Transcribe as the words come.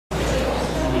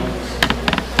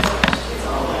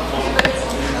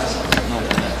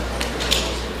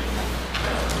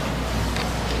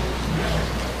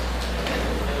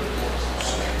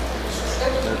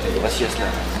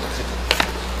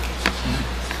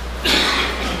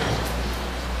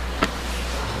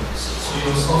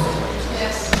your stuff?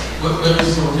 Yes. Where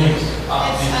is your name?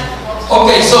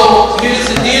 Okay, so here is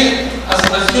the deal.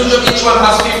 As usual, each one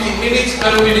has 15 minutes,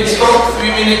 30 minutes stop, 3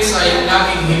 minutes I am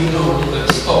nagging him to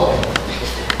stop.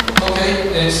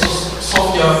 Okay, so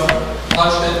Sofia,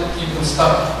 Ramsted, you can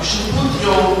start. You should put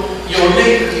your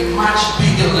name in much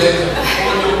bigger letter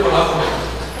on your collaborator.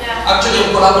 Yeah. Actually,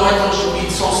 your collaborator should be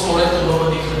so small that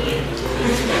nobody can read.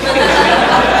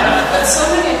 But so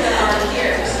many of them are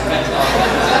here.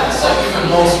 So even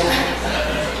more.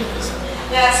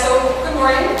 Yeah, so good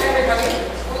morning, everybody.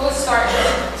 We will start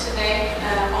today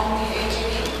on the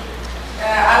AGV.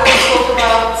 I will talk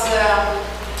about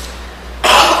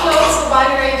outflows of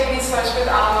binary AGV such with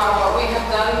ALMA, what we have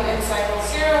done in cycle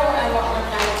 0 and what we're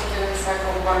planning to do in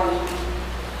cycle 1.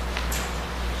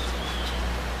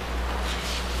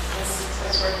 This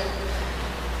is working.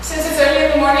 Since it's early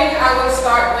in the morning, I will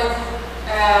start with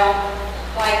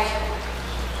like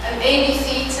an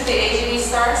ABC to the AGV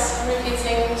stars,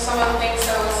 repeating some of the things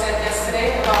that was said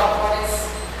yesterday about what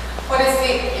is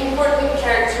the important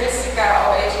characteristic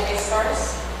of AGV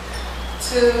stars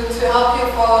to help you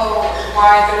follow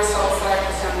why the results that I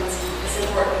present is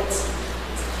important.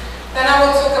 Then I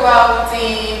will talk about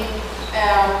the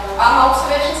ALMA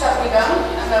observations that we've done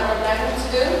and that we're planning to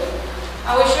do.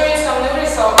 I will show you some new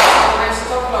results on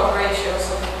isotopic log ratios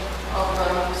of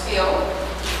CO,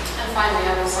 and finally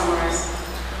I will summarize.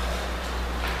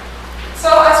 So,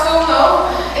 as we all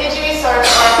know, AGV stars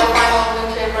are the final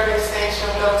nuclear burning stage of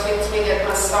low to intermediate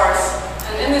mass stars.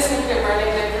 And in this nuclear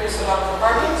burning, they produce a lot of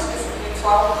carbon, specifically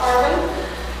 12 carbon,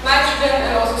 nitrogen,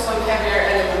 and also some heavier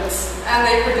elements. And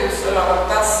they produce a lot of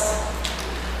dust.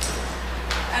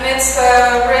 And it's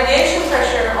the radiation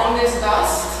pressure on this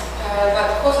dust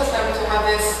that causes them to have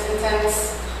this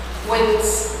intense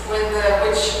winds,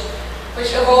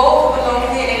 which evolve along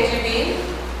the AGV,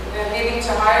 leading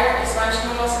to higher expansion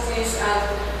velocities and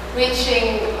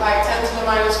reaching like 10 to the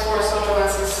minus 4 solar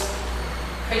masses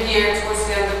per year towards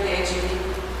the end of the AGV.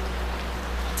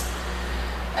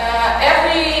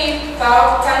 Every 10,000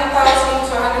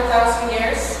 to 100,000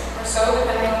 years or so,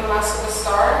 depending on the mass of the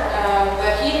star,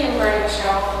 the helium burning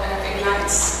shell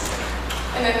ignites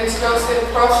in an explosive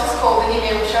process called the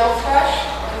helium shell flash,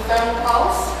 or the thermal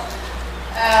pulse.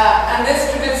 And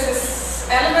this produces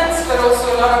elements, but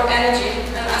also a lot of energy.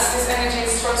 And as this energy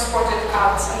is transported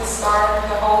out in the star,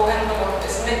 the whole envelope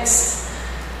is mixed,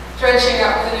 dredging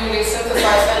up the newly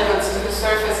synthesized elements to the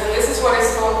surface. And this is what is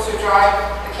thought to drive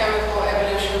the chemical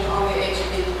evolution on the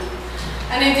AGV.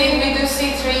 And indeed, we do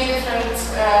see 3 different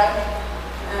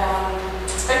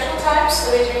spectral types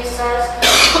of AGV stars. It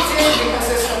seems to be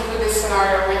consistent with this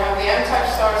scenario. We have the M-type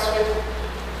stars with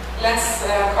less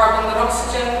carbon than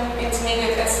oxygen,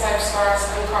 intermediate S-type stars,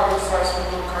 and carbon stars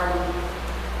with more carbon.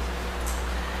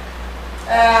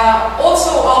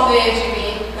 Also on the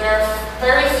AGV, there are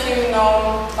very few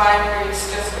known binaries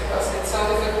just because it's so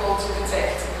difficult to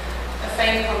detect a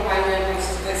faint companion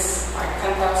next to this like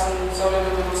 10,000 solar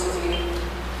luminosity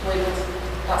wind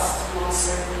dust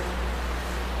monster.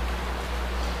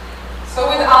 So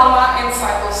with ALMA in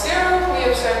cycle 0, we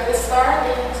observed this star.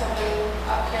 We have something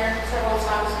up here several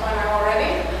times by now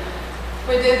already.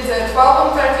 We did 12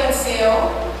 and 13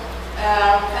 CO,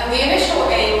 and the initial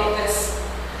aim of this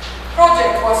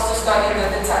project was to study the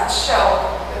detached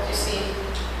shell that you see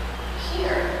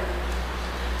here.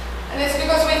 And it's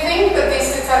because we think that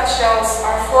these detached shells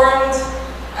are formed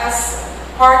as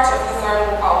part of the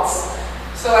thermal pulse.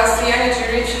 So as the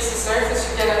energy reaches the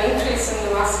surface, you get an increase in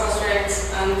the mass loss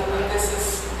rates, and this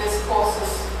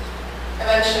causes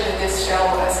eventually this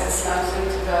shell as it slams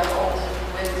into the old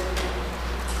wind.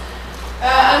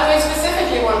 And we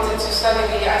specifically wanted to study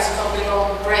the isotopic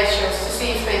log ratios to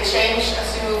see if they change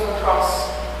as you move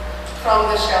across from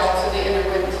the shell to the inner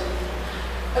wind.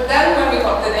 But then when we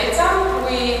got the data,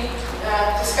 we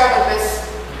discovered this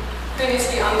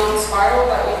previously unknown spiral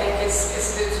that we think is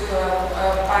due to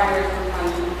a binary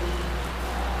companion.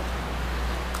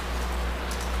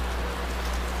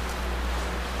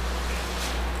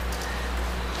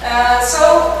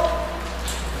 So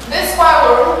this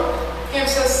spiral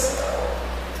gives us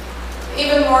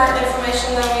even more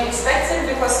information than we expected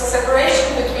because the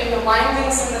separation between the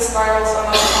windings and the spirals are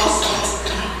not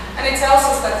constant. And it tells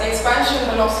us that the expansion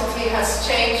velocity has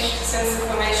changed since the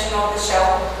formation of the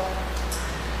shell.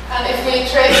 And if we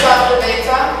trace out the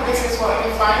data, this is what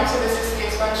we find. So this is the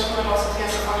expansion velocity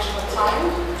as a function of time.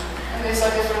 And these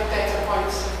are different data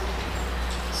points.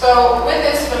 So with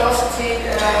this velocity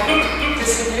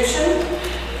distribution,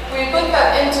 we put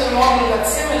that into a model that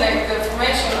simulates the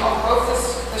formation of both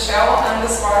the shell and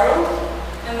the spiral.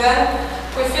 And then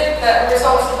we fit the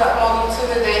results of that model to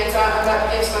the data, and that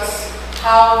gives us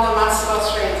how the mass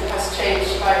loss rate has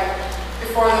changed, like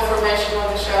before the formation of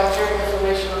the shell, during the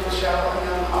formation of the shell, and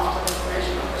then after the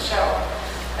formation of the shell.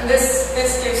 And this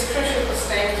gives crucial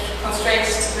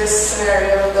constraints to this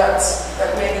scenario that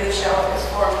maybe the shell is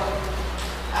formed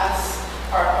as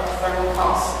part of the thermal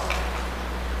pulse.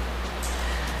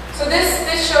 So this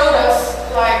showed us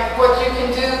like what you can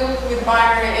do with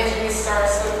binary AGV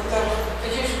stars, the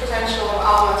huge potential of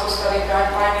ALMA to study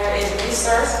binary AGV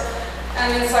stars.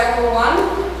 And in cycle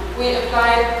 1, we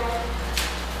applied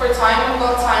for time and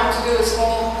got time to do a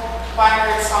small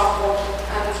binary sample.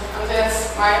 And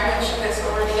Andreas Meyer mentioned this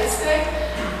already yesterday.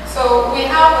 So we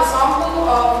have a sample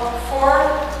of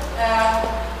 4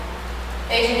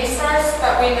 AGV stars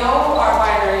that we know are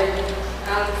binary.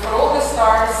 And for all the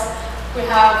stars, we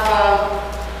have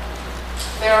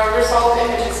there are result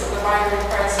images of the binary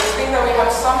pair. So I think that we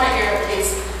have some idea at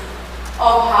least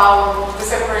of how the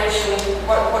separation,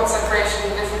 what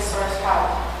separation different stars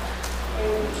have.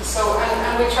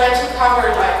 And we try to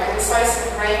cover like a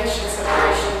decisive range in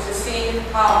separation to see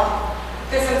how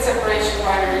different separation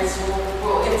binaries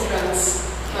will influence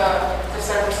the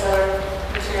surface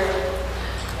material.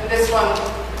 And this one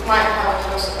might have a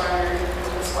close binary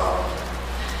as well.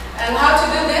 And how to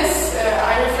do this,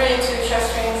 I refer you to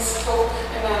Shestring's talk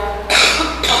in a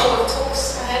couple of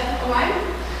talks ahead of mine.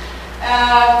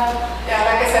 Yeah,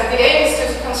 like I said, the aim is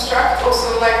to construct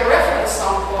also like a reference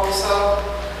sample, so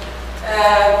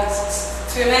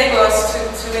to enable us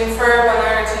to infer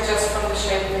binarity just from the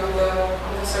shaping of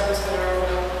the surface that are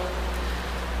below.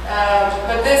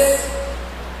 But this,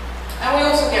 and we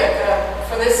also get,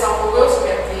 for this sample, we also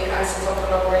get the isotopic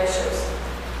log ratios.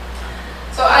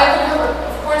 So I would have,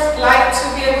 of course, like to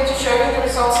be able to show you the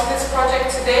results of this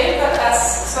project today, but as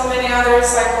so many other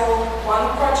cycle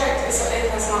 1 projects,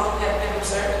 it has not yet been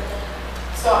observed.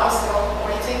 So I'm still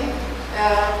waiting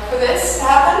for this to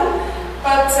happen.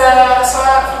 But so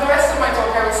for the rest of my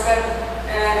talk, I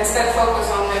will instead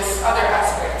focus on this other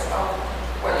aspect of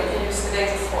what you can use the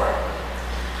data for.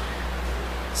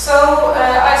 So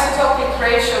isotopic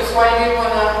ratios, why do you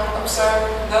want to observe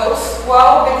those?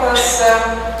 Well, because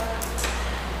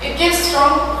it gives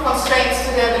strong constraints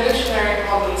to the evolutionary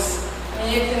models. I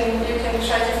mean, you can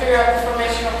try to figure out the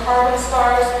formation of carbon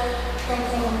stars, you can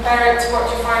compare it to what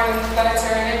you find in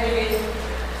planetary nebulae.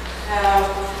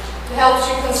 It helps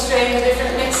you constrain the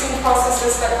different mixing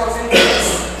processes that goes into these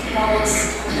models,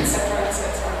 etc.,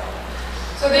 etc.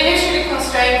 So they're usually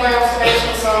constrained by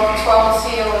observations of 12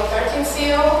 CO and 13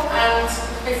 CO, and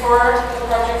before the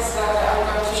projects that I'm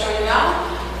going to show you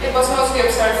now, it was mostly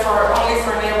observed only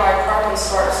for nearby carbon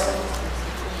stars.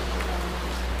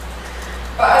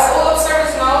 But as all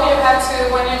observers know, you have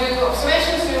to, when you do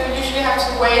observations, you usually have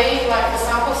to weigh like the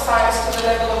sample size to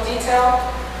the level of detail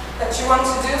that you want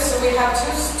to do. So we have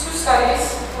two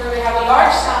studies where we have a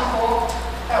large sample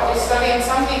that we study in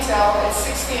some detail. It's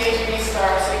 60 AGV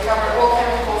stars, so we cover all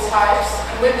chemical types.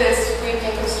 And with this, we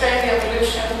can constrain the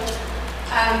evolution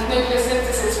and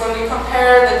nucleosynthesis when we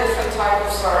compare the different types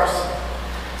of stars.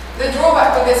 The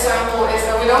drawback with this sample is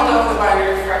that we don't know the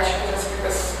binary fraction, just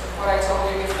because what I told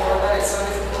you before, that it's so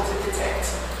difficult to detect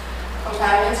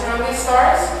companions around these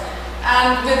stars.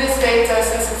 And with this data,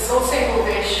 since it's all single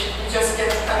dish, you just get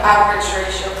an average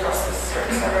ratio across the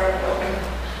surface area of the building.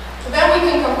 So then we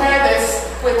can compare this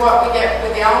with what we get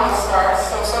with the ALMA stars.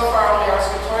 So far only Ars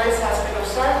Victorias has been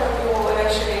observed, but we will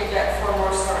eventually get 4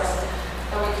 more stars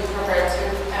that we can compare to.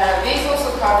 These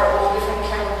also cover all different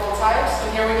chemical types,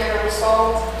 and here we get a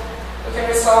result. We can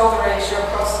resolve the ratio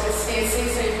across this CC,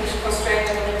 so you can constrain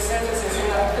the nucleosynthesis in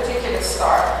a particular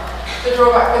star. The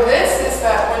drawback with this is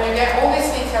that when you get all these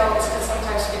details, it can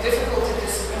sometimes be difficult to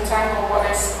disentangle what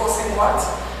is causing what.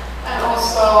 And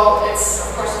also, it's,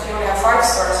 of course, if you only have 5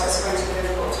 stars, it's going to be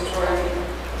difficult to draw any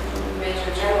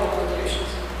major general conclusions.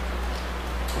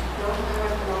 No, I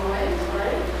went the wrong way,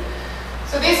 sorry.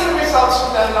 So these are the results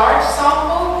from the large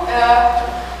sample.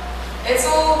 It's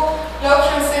all low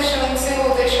transition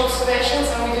single dish observations,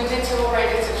 and we do detailed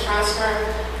radiative transfer,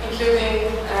 including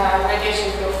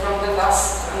radiation field from the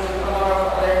dust and a lot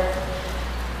of other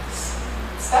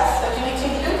stuff that you need to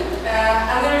include.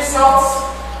 And the results,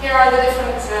 here are the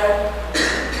different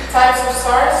types of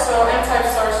stars. So N-type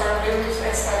stars are blue,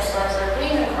 S-type stars are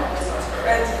green, and carbon stars are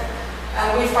red.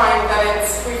 And we find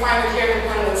a clear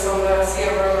dependence on the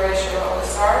CO ratio of the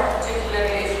star,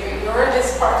 particularly if you ignore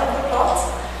this part of the plot,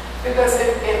 because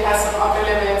it has some upper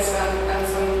limits and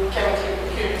some chemically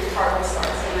pure carbon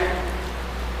stars in there.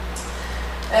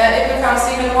 It becomes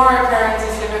even more apparent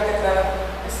if you look at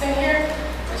this thing here,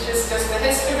 which is just a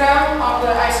histogram of the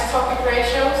isotopic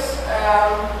ratios.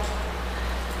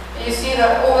 You see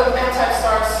that all the N-type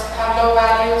stars have low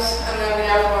values, and then the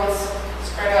other ones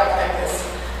spread out like this.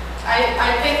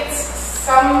 I picked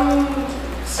some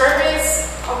surveys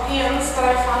of PNs that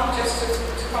I found just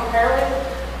to compare with.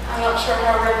 I'm not sure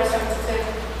how representative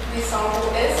this sample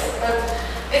is, but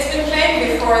it's been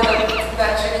claimed before that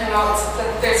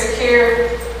there's a clear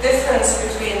difference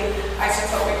between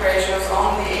isotopic ratios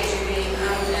on the AGV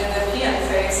and in the PN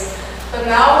phase. But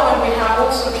now when we have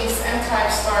also these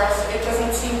N-type stars, it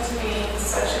doesn't seem to be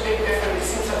such a big difference. It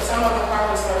seems that some of the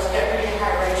carbon stars get really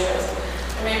high ratios.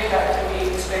 And maybe that can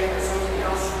be explained by something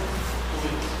else.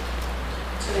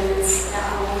 2 minutes.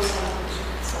 Yeah, almost done.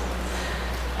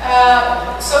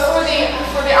 So for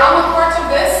the ALMA part of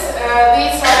this,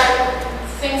 these are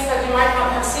things that you might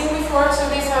not have seen before. So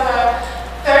these are the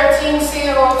 13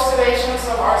 CO observations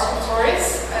of our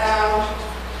Scutoris,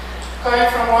 going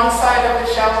from one side of the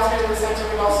shell through the center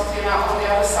velocity and out on the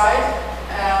other side.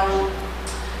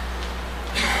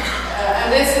 And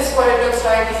this is what it looks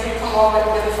like if you come over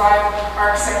with a 5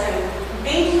 arc-second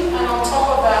beam. And on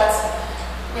top of that,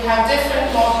 we have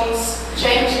different models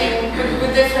changing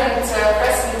with different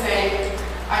present-day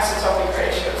isotopic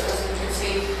ratios. As you can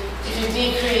see, if you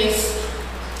decrease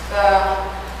the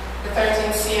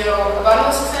 13 CO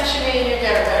abundance, essentially, you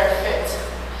get a better fit.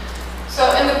 So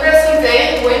in the present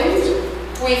day wind,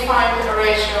 we find a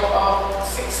ratio of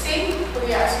 60 for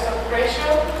the isotopic ratio,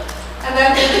 and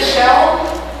then in the shell,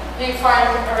 you find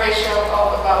a ratio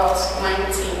of about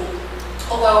 19.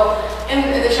 Although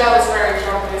the shell is very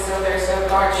trophy, so there's a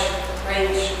large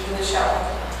range in the shell.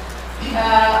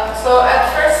 So at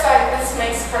first sight, this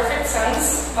makes perfect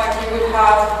sense. Like you would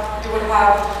have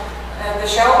the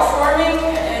shell forming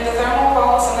in the thermal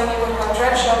poles, and then you would have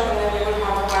dredge up, and then you would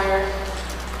have a higher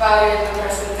value in the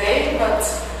present day. But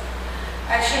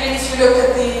actually, if you look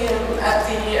at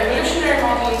the evolutionary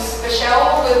models, the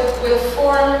shell will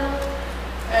form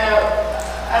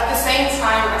at the same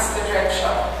time as the dredge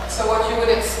up. So what you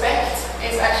would expect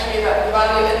is actually that the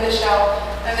value in the shell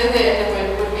and in the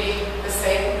wind would be the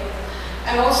same.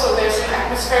 And also there's an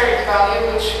atmospheric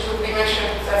value which would be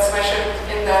that's measured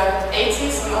in the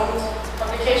 80s, an old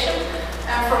publication.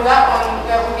 And from that one,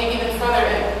 that would be even further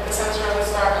in the center of the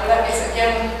star, and that is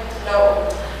again low.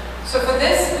 So for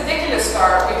this particular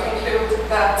star, we conclude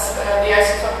that the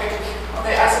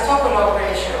isotopal log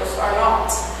ratios are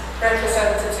not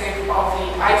representative of the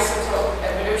isotope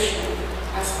evolution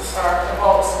as the star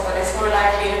evolves, but it's more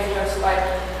likely influenced by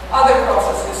other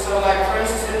processes. So like, for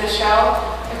instance, in the shell,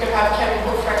 you can have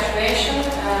chemical fractionation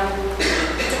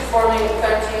forming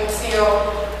 13 CO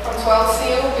from 12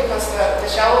 CO because the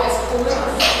shell is cool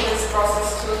enough for this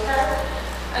process to occur.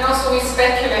 And also we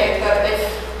speculate that if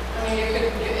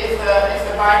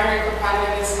the binary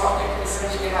companion is not, you can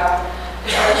essentially have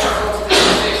differential photo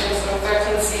dissociation, so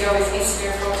 13 CO is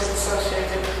easier photo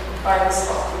dissociated by the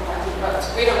slot companion. But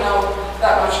we don't know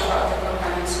that much about the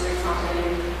companion, so we can't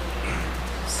really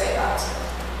say that.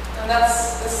 And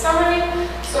that's the summary.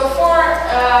 So for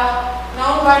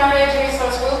known binary AGV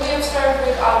stars will be observed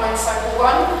with ALMA in cycle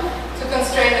 1 to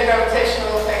constrain the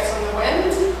gravitational effects on the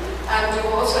wind, and we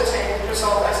will also take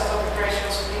result isotopic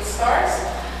ratios for these stars.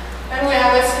 And we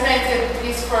have estimated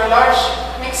these for a large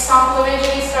mixed sample of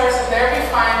AGV stars, and there we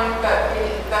find that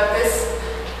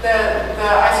the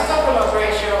isotopal log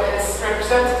ratio is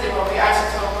representative of the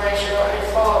isotope ratio, and it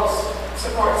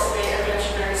supports the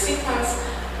evolutionary sequence,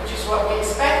 which is what we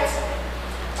expect.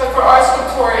 But for our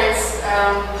Scutoris,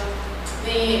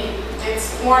 it's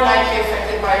more likely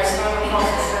affected by external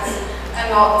processes and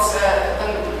not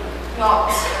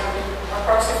a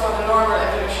proxy for the normal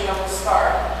evolution of the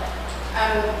star.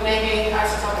 And maybe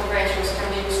isotopic ratios can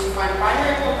be used to find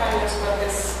binary companions, but the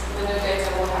new data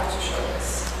will have to show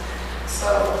this. So,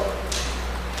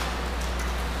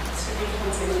 to be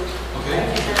continued. Okay.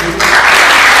 Thank you very much.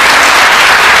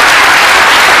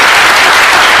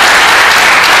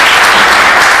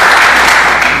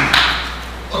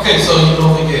 Okay, so you know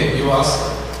the game. You ask.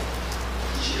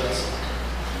 She asked.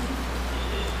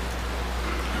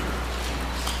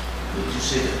 Would you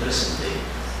say the present day?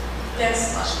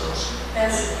 Yes. Masters.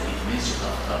 Yes. It means you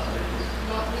have calculated.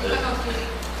 No, we cannot really.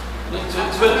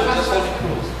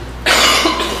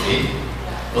 Okay.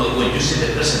 Well, when you say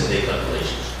the present day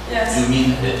calculations, Yes. you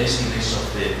mean the estimates of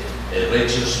the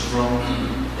ratios from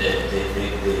the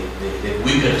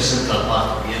weaker central part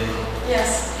of the envelope,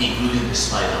 Yes. including the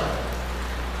spiral.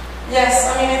 Yes,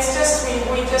 I mean it's just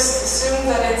we just assume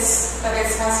that it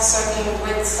has a certain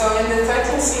width. So in the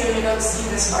 13 CO you don't see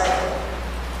the spiral.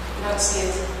 You don't see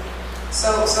it.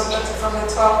 So but from the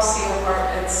 12 CO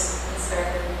part it's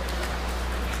there.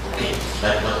 Okay,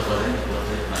 but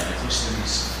my question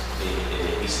is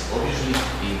obviously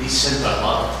in this central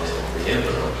part of the the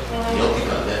envelope, the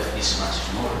optical depth is much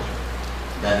smaller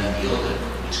than in the other,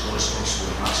 which corresponds to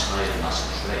a much higher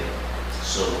massless rate.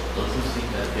 So don't you think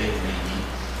that maybe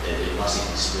the passive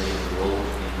display of the role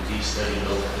in this very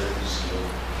low frequency of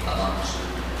amounts of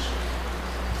dimension?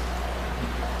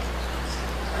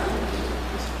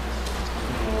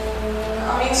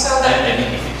 I mean, so that... I mean,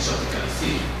 if it is optically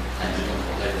thin, and you don't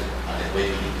collect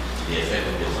adequately the effect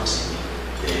of the opacity,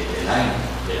 the line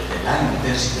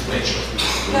intensity ratio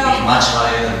will be much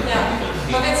higher than the optical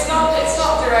thin. But it's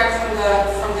not direct from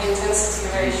the intensity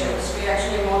ratios. We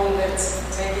actually modeled it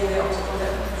taking the optical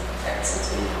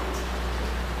effects into account.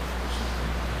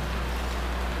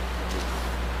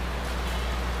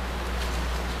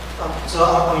 So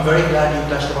I'm very glad you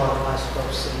touched upon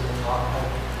isotopes, and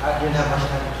I didn't have much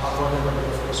time to talk about them, but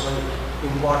of course very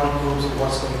important groups of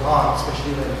what's going on,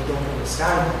 especially when we don't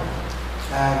understand them.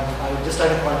 And I would just like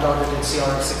to point out that in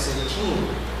CR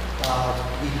 618,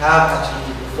 we have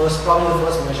actually probably the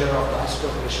first measure of the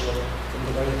isotope ratio in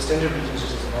the very extended regions,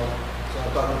 which is about, so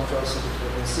I'm talking to first you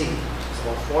can see, it's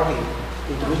about 40.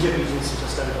 The intermediate regions, which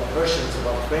are studied by Herschel, is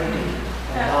about 20.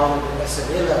 And now with the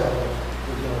SMA level,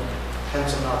 with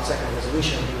tens of not second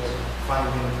resolution, we are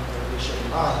finding a ratio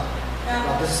of 9.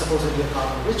 Now this is supposedly a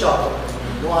carbon-rich object, and we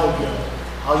have no idea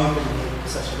how you can make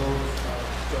such low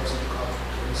dose of carbon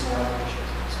ratios.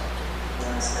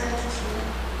 That's very interesting.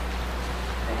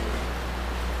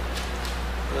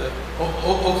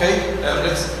 Okay,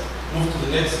 let's move to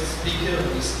the next speaker.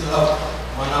 We still have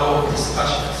 1 hour of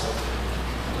discussion, so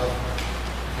we have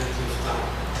plenty of time.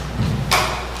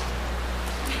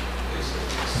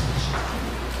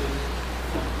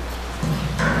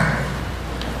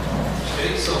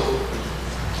 Okay, so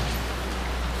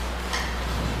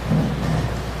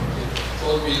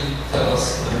Paul will tell us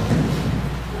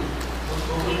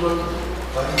what we work.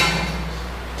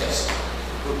 Yes.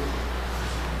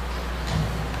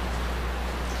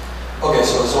 Okay,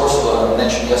 so as Ursula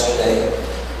mentioned yesterday,